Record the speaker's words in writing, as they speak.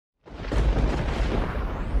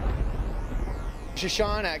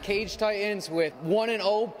Shashan at Cage Titans with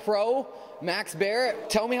 1-0 pro Max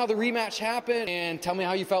Barrett. Tell me how the rematch happened and tell me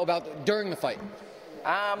how you felt about during the fight.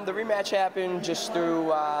 The rematch happened just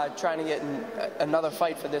through trying to get another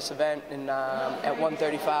fight for this event at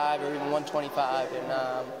 135 or even 125,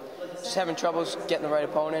 and just having troubles getting the right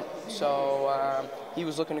opponent. So he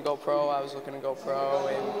was looking to go pro, I was looking to go pro,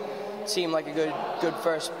 and it seemed like a good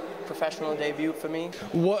first professional debut for me.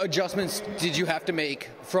 What adjustments did you have to make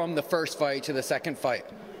from the first fight to the second fight?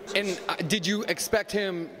 And did you expect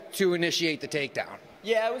him to initiate the takedown?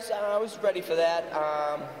 Yeah, I was ready for that.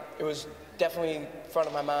 It was definitely in front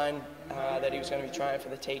of my mind that he was going to be trying for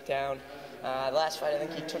the takedown. The last fight, I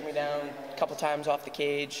think he took me down a couple times off the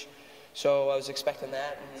cage, so I was expecting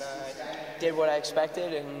that, and did what I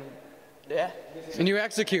expected, and yeah. And you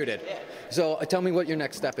executed. Yeah. So tell me what your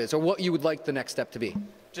next step is, or what you would like the next step to be.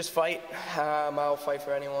 Just fight. I'll fight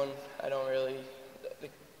for anyone. I don't really, the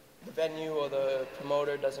venue or the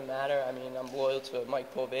promoter doesn't matter. I mean, I'm loyal to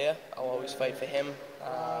Mike Povea. I'll always fight for him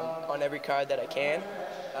on every card that I can.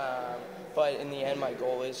 But in the end, my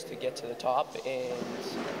goal is to get to the top. And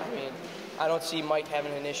I mean, I don't see Mike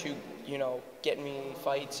having an issue, you know, getting me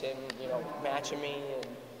fights and, you know, matching me. And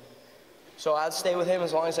so I'll stay with him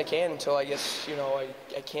as long as I can until I guess, you know,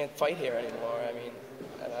 I can't fight here anymore. I mean,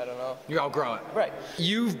 I don't know. You outgrow it. Right.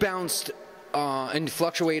 You've bounced and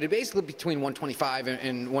fluctuated basically between 125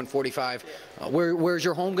 and 145. Where's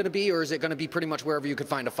your home going to be, or is it going to be pretty much wherever you could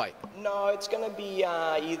find a fight? No, it's going to be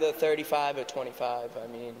either 35 or 25. I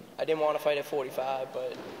mean, I didn't want to fight at 45,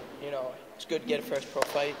 but, you know, it's good to get a first pro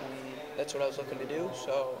fight, and that's what I was looking to do.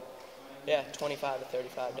 So, yeah, 25 or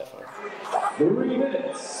 35, definitely. 3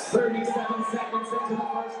 minutes, 37 seconds into the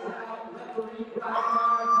first round. Referee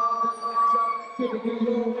Brian called this matchup, giving you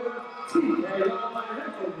your winner, TKO by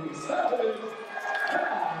referee 7.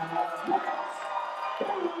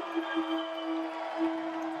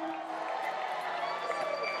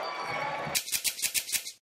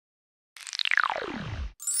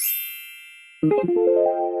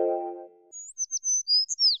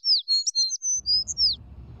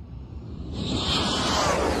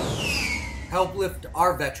 Help lift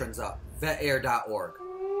our veterans up. VetAir.org.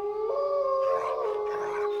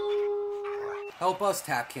 Help us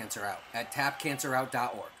tap cancer out at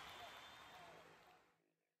tapcancerout.org.